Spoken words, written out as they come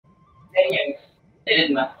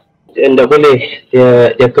Dia tidak boleh.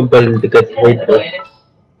 Dia kebal dekat Hydro.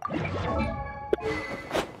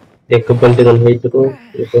 Dia kebal dengan Hydro.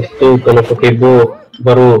 Lepas tu kalau pakai bow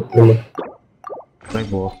baru lemah. Pakai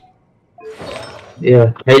bow?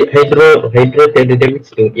 Ya, Hydro tiada damage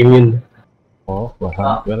tu, immune. Oh,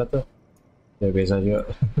 bahan gimana tuh? Ya biasa juga.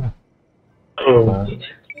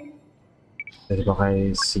 Jadi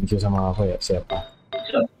pakai Sinju sama apa ya? Siapa?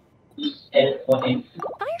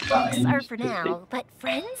 Firefox are for now, but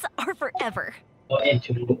friends are forever.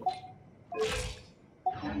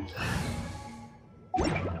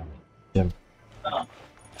 Jam.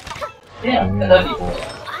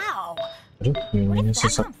 Wow. Aduh, ini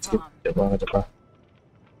susah sedikit. Coba.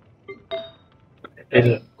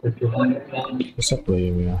 Susah tuh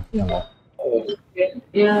ya, ya nggak?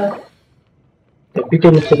 Tapi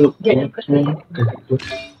dia macam itu.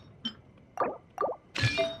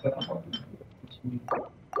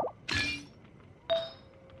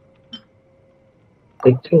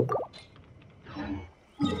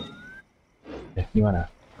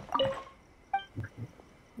 Gimana?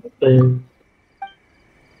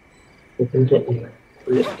 Bukan tak ya.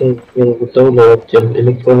 Yang aku tahu lewat jam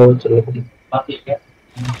elektro lewat jam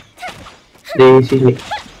di sini.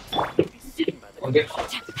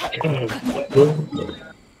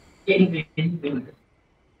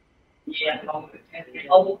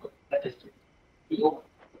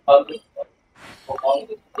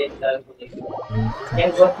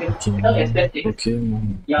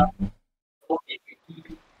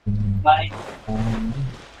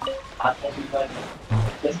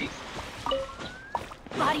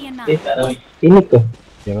 Ini kah?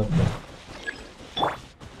 Ya,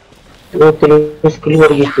 oh, terus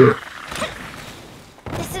keluar gitu.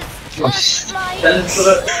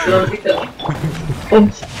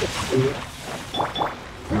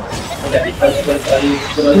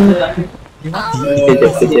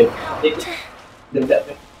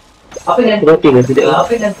 Apa yang berarti nanti dia?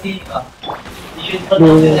 Apa nanti? Itu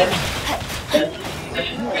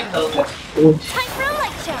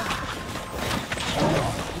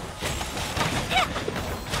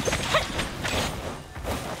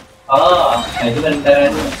kan darah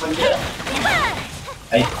dia.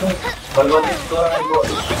 Itu kalau itu orang buat.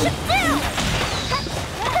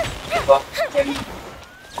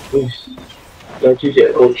 Laju je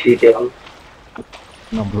kunci dia.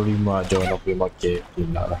 65 jauh 65k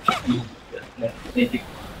gila lah.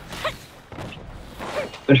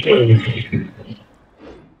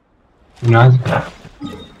 Kenapa?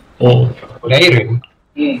 Oh, air.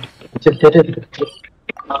 Cepat.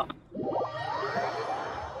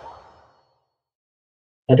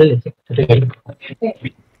 Ada lagi.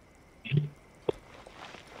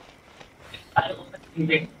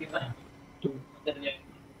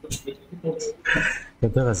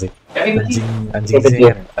 Betul gak sih? Anjing sih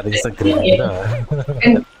ada Instagram kita.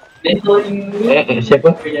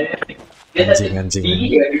 Siapa? Anjing.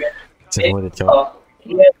 Siapa dia cowok?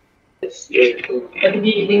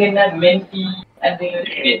 Tadi dengan Menti ada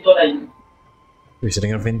mentor lain. Bisa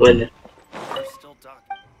dengan Venti.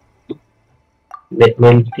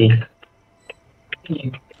 Menti.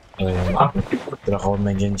 Oh ya, tidak kau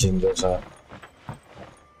main Genshin dosa.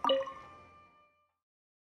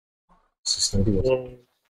 Sistem dia.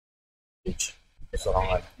 Seorang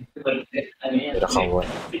lagi. Tidak kawan.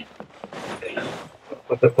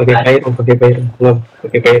 Pakai air. Belum,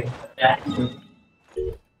 pakai air.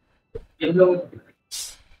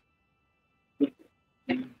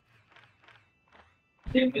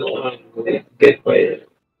 Get fire.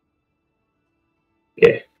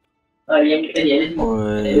 Okay.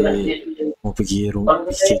 Mau pergi rumah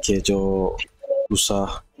PKK jo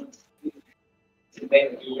susah.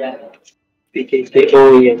 PKK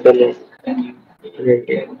yang kalau.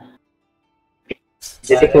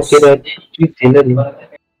 Jadi kau kira cuti lah ni?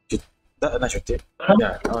 Tak nak cuti.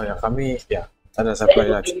 Ya, oh ya kami ya ada supply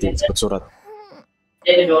lah cuti seperti surat.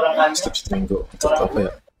 Setiap seminggu untuk apa ya?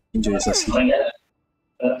 Enjoy sesi.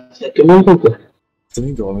 Satu minggu ke?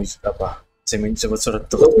 Seminggu kami apa? Seminggu sebut surat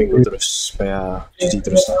untuk minggu terus supaya cuti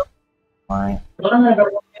terus lah. Main.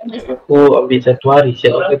 Aku ambil 1 hari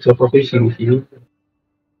siapa kerja profesi di sini.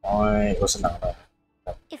 Main, kau senang lah.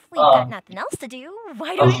 If we've got nothing else to do,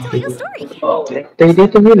 why don't I tell you a story? Tadi dia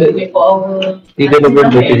tu bila 3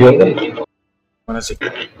 November tu juga. Mana sih?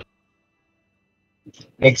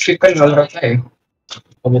 Next week kan kalau rasa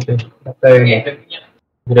Apa tu?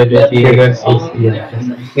 graduasi.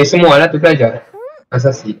 Ni semua lah tu belajar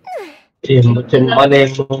asasi. Macam mana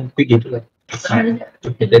yang mau pergi tu lah.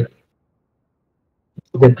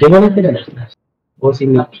 Dari mana tu dah? Oh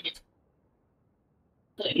sini.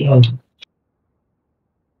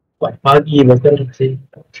 Pagi makan sih.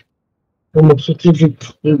 Maksudnya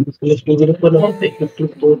kelas minggu depan apa kelas tu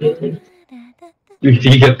dia.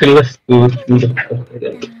 Tiga kelas tu.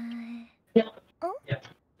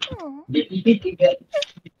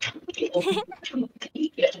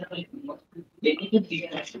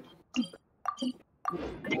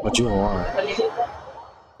 Maju awak.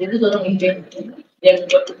 Itu seorang yang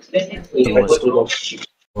buat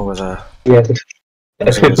Oh bahasa. Ya.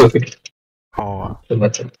 Oh.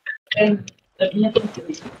 Macam. Tapi Lapok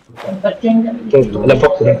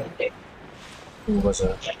tu. Oh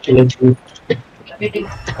bahasa.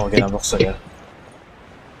 Oh kena boxer ya.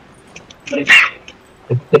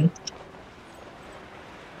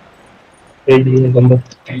 Ready gambar.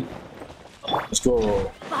 Let's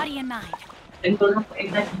go. Body and mind. Tentu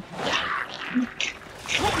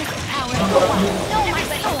Witness the power of the one. No, my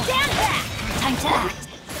soul. Stand back. Time to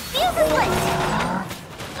act.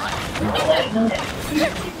 The fuse is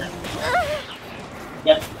lit.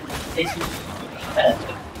 yang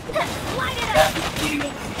Light it up.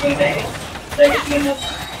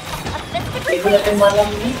 itu nanti malam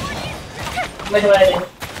ini bagaimana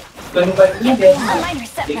pagi-paginya dia A minor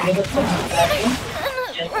setback.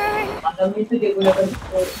 malam itu dia gunakan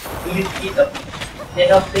duit kita dan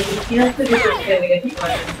waktu itu dia teruskan dengan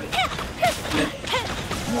hikmah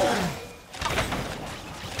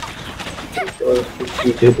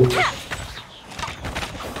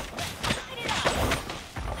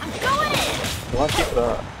Waktu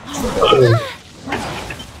lah.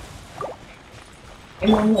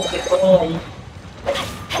 emang kita orang lain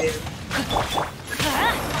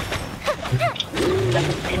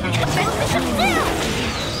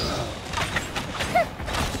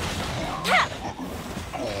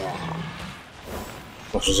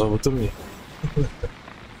Oh, susah betul ni.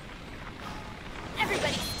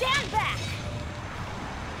 Everybody stand back.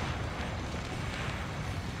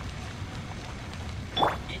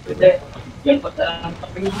 kita yang pertama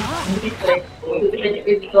tapi ini kita untuk kita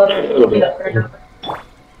jadi orang tidak pernah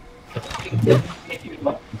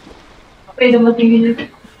apa yang nama tingginya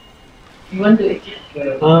gimana tu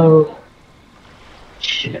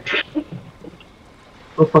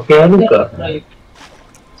Oh, pakai anu ke?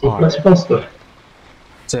 C++ tu?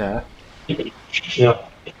 Saya. Ya.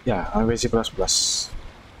 Ya, ambil C++. Coba.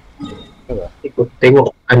 Ikut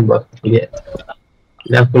tengok Anwar lihat.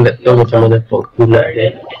 Dan aku nak tahu macam mana formula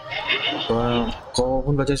dia. Kau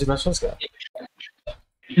pun baca C++ ke?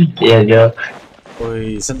 Ya, ya.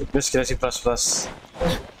 Oi, best kira C++.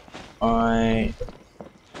 Oi,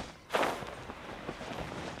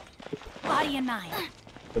 Body and mind.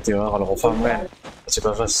 betul lah kalau kau faham kan. C++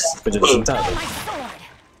 kerja di cinta tu. My sword.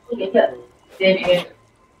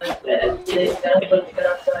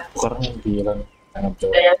 Bukan bilang anggap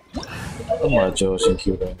jauh. Kamu jauh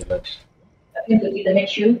singkir dan bilang. tapi untuk kita make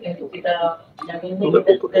sure untuk kita yang ini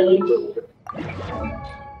kita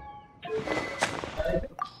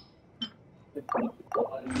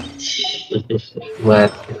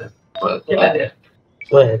Mati lah.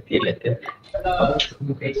 Mati lah.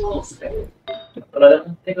 kalau ada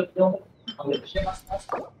tengok tu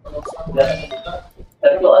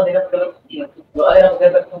tapi doa dengan doa yang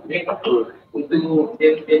berkata untuk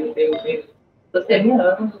terus dia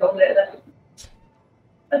orang kalau ada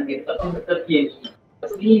dan kita pun terkait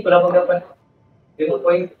pasti berapa tengok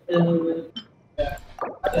poin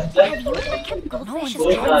Have you ever kept goldfish as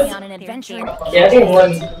taking me on an adventure? ya dia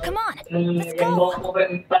one Come on, let's yang go. mau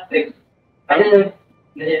open plastik ada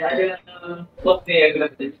slot ni yang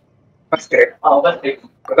gratis plastik plastik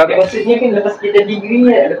tapi maksudnya kan lepas kita degree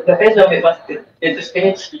lepas sampai plastik itu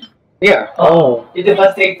PhD Ya. itu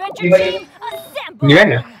plastik Adventure di mana team, assemble. Di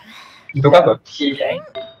mana? Untuk apa?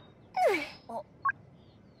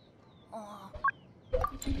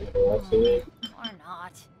 Or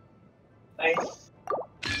not.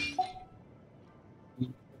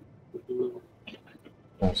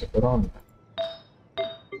 Nah, sekarang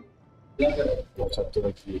satu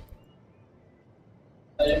lagi.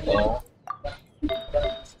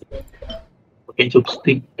 Pakai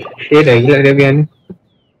chopstick. Dah gila dia biar ni.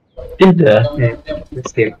 Tidak.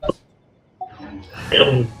 Mesti.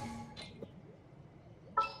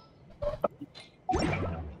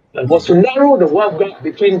 Was to narrow the wealth gap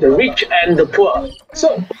between the rich and the poor.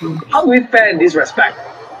 So, how do we fare in this respect?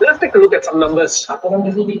 Let's take a look at some numbers.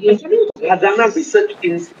 Hazana Research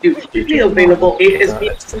Institute freely available ASB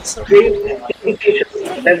grade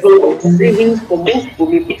indication level of savings for most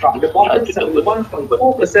Bumiputra. The bottom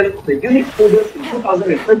 71.4% of the unit holders in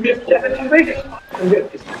 2020 have an average of 100.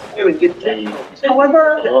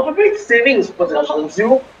 However, the average savings was around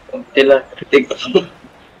 0. Betul lah.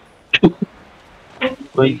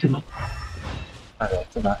 Kau itu. Ada,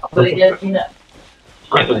 itu nah. Boleh dia Cina.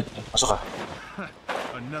 Masuk kah?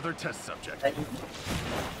 Another test subject.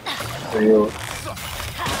 Ayo.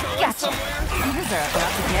 Gotcha. These are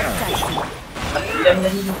about to get dicey. Dia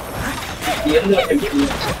ni. Dia tu macam ni.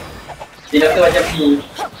 Dia tu macam ni.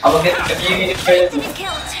 Abang kata kebiri ni kaya tu.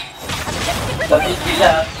 Tapi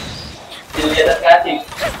bila dia lihat kasih,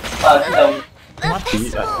 kita tahu. Mati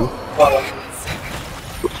aku.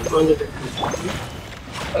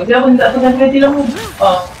 Kalau abang tak pernah kerja lama.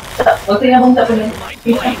 Kalau abang tak pernah.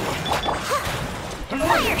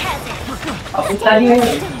 Apa tadi ni?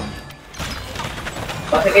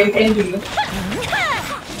 Pasal kain dulu.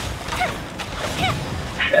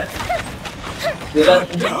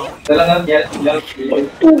 Dalam dia 2%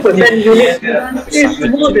 unit is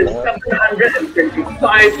more than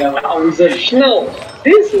 725,000. Now,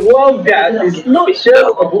 this world gap is not just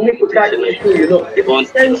a Bumi Putra issue, you know. It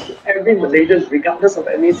extends to every Malaysian, regardless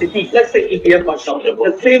of ethnicity. Let's say if here, for example,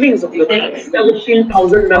 the savings of the 17,000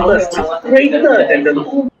 members is greater than the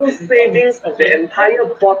total savings of the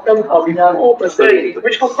entire bottom of the 4%,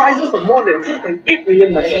 which comprises of more than 2.8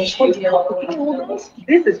 million Malaysians.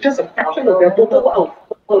 This is just a fraction of their total wealth.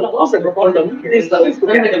 Most of the bottom is the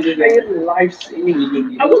entire life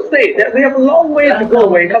saving. I would say that we have a long way to go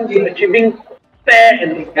when it comes to achieving fair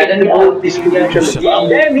and equitable distribution.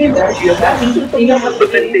 That means that you have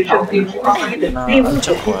implementation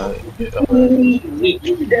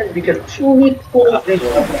then we can truly solve this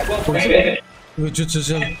problem. Wujud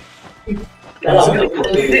sosial.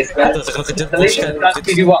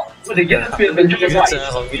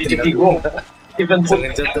 Even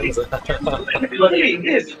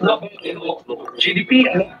GDP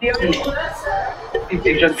and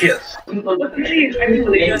Asian peers.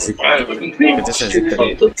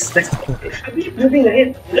 Moving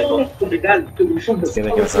ahead, what to be done to improve the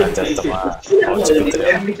Kira-kira saja teman. Mau cepet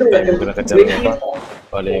ya. Guna kejar apa?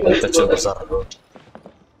 Oleh kecil besar bro.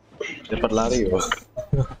 Dapat lari bro.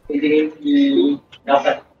 Ini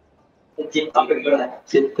dapat cinta bergerak.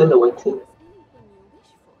 Cinta lawan cinta.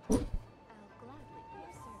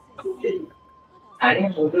 Ada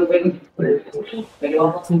yang mudah bagi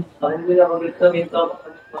orang alhamdulillah mereka minta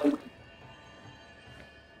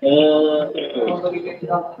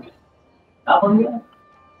apa ni?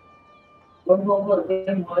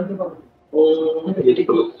 Jadi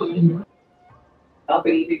kalau apa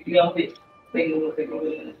yang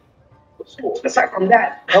aside from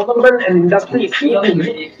that, government and industry need to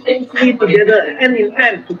work together hand in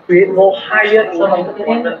hand to create more higher income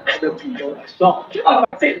employment for the people as well. I've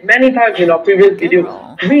said many times in our previous videos,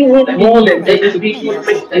 we need more than just we need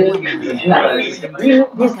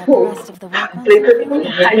this quote translated into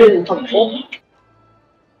higher income.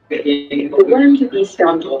 The YUKI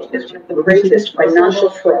scandal is one of the greatest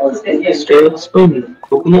financial frauds in history.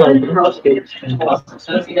 One household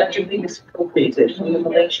allegedly misappropriated from the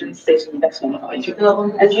Malaysian state investment fund,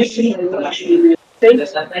 and used to state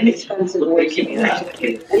expensive working and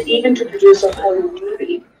even to produce a whole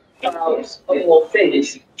movie about the whole thing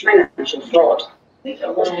is financial fraud.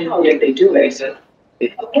 How did they do it?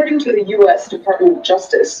 According to the US Department of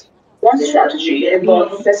Justice, one strategy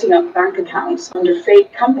involved setting up bank accounts under fake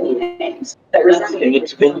company names that resembled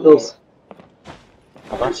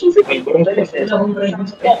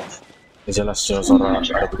Jelas suara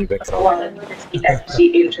ada bunyi background.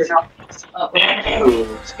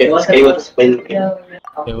 Skyward Spine.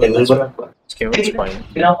 Skyward Spine.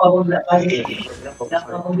 Kenapa abang bilang pagi?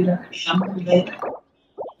 Kenapa abang bilang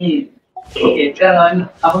okay, sekarang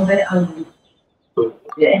abang tanya Aldi.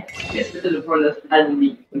 Ya, betul proses Aldi.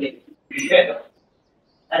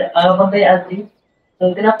 Abang tanya Aldi,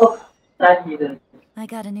 kenapa tadi tu? I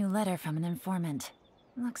got a new letter from an informant.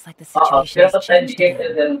 Looks like the situation has changed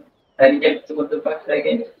again. Tadi kan semua terpaksa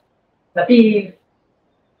lagi. Tapi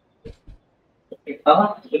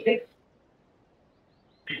apa? Betul.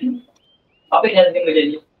 Apa yang nanti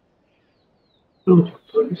terjadi?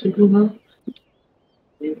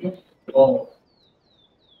 Oh.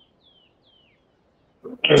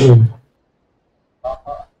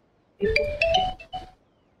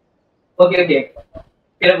 Okey.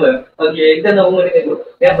 Kenapa? Okey, kita nak umur itu.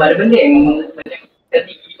 Ya, ada benda yang macam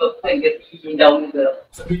keti down ke.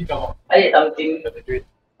 Ayat something. Gak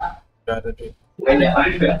ada duit. Banyak.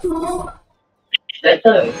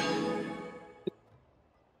 Datang.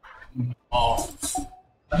 Oh.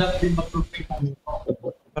 Ada 50.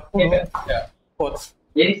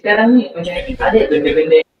 Jadi sekarang ni macam ada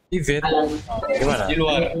benda-benda Event. Gimana? Di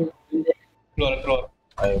luar. Keluar.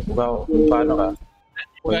 Ayo buka ano kah?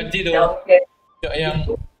 Ganti tu.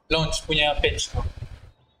 Yang launch punya page tu.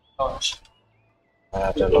 Launch.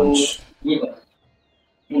 Ada launch.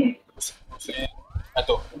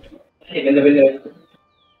 Atau Benda-benda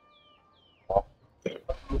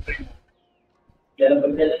dalam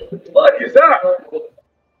perjalanan. Fuck is that?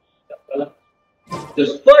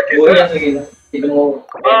 Terus Fuck is goyang that? lagi lah. Kita mau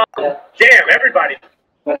Damn, everybody.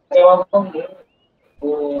 macam apa dia?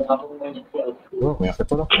 Oh, apa namanya? Wah, banyak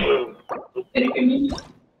itu loh. Dari kami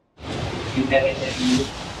internet dari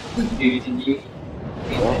diri sendiri.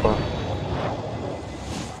 Apa?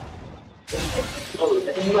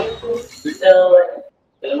 Bisa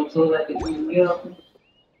dalam surat itu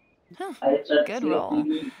Good roll.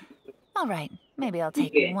 All right, maybe I'll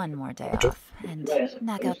take one more day off and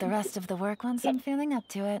knock out the rest of the work once I'm feeling up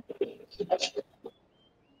to it.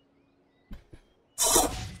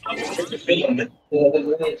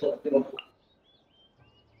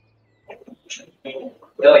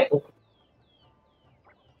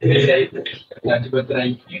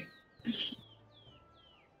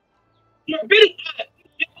 You bitch.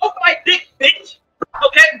 You off my dick, bitch.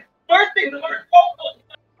 Okay? First thing first.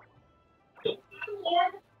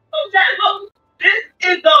 Chat, look. This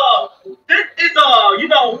is a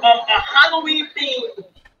Halloween theme.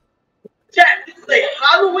 Chat, this is a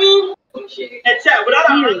Halloween. And chat, without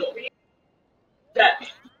a Halloween. Chat.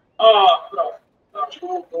 No.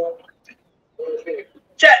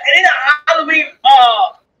 Chat, it ain't a Halloween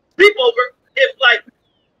sleepover. It's like,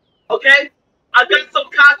 okay, I got some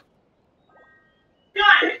costumes.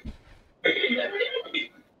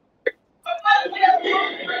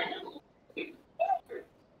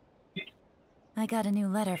 I got a new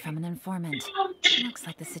letter from an informant. Looks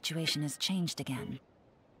like the situation has changed again.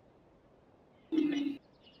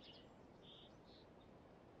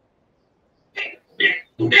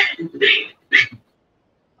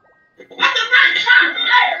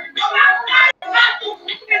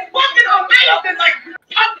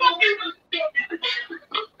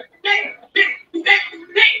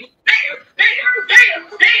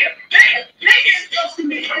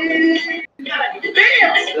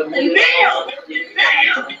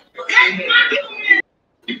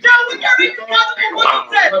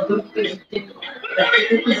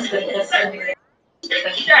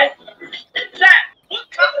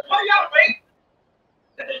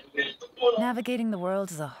 Navigating the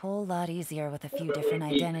world is a whole lot easier with a few different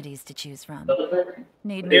identities to choose from.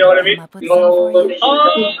 Need me You know what I to mean? come up with some for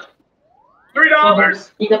you?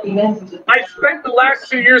 $3. I spent the last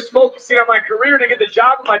 2 years focusing on my career to get the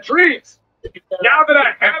job of my dreams. Now that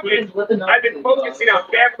I have it, I've been focusing on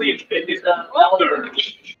family and fitness.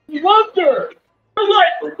 Wonder! We're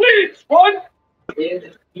like, please, one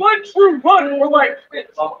true run. We're like,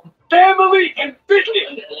 family and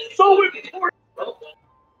fitness. So important.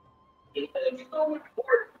 So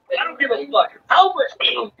important. I don't give a fuck how much.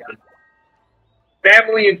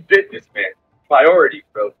 Family and fitness, man. Priority,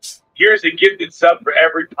 bro. Here's a gifted sub for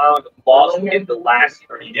every pound lost in the last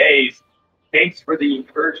 30 days. Thanks for the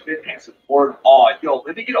encouragement and support. Oh, yo,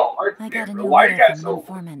 let me get all hard. I got a new Why you letter guys from an so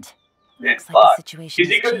informant. man, Looks like the fuck? situation Is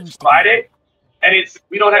it has because it's changed again. Friday and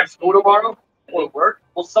we don't have school tomorrow or work?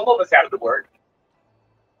 Well, some of us have to work.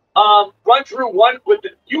 Run through one with the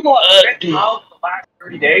you lost 10 pounds the last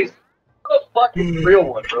 30 days. What a fucking real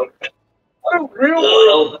one, bro. What a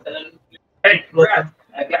real one. Hey, congrats.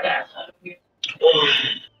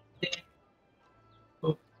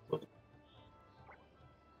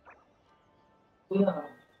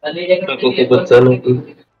 Aku kebetulan aku.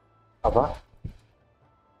 Apa?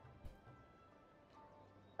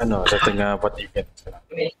 Ano, sa tengah buat event sekarang.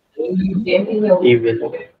 Event.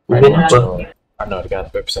 Prime Mojo, ano,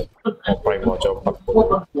 dekat website. Prime Mojo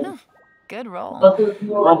 40. Good roll.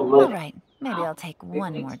 All right, maybe I'll take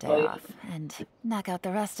one more day off and knock out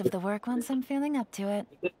the rest of the work once I'm feeling up to it.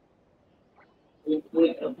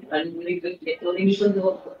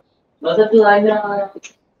 Masa tu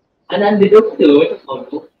anak dia doktor.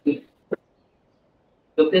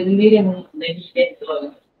 Doktor sendiri yang medicate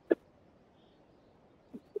soal.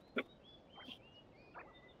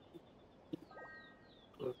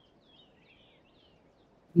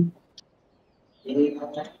 Ini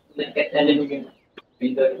dekat ada mungkin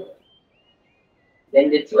video. Dan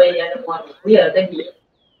that's why ada one clear tadi.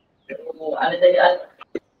 Ada tadi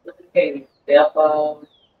apa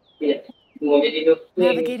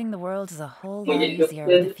Navigating the world is a whole lot easier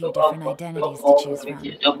with a few different identities to choose from.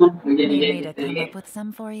 Need me to come up with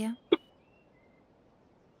some for you?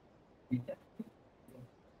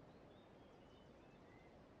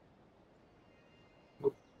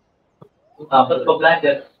 Apa kau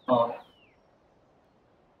belajar?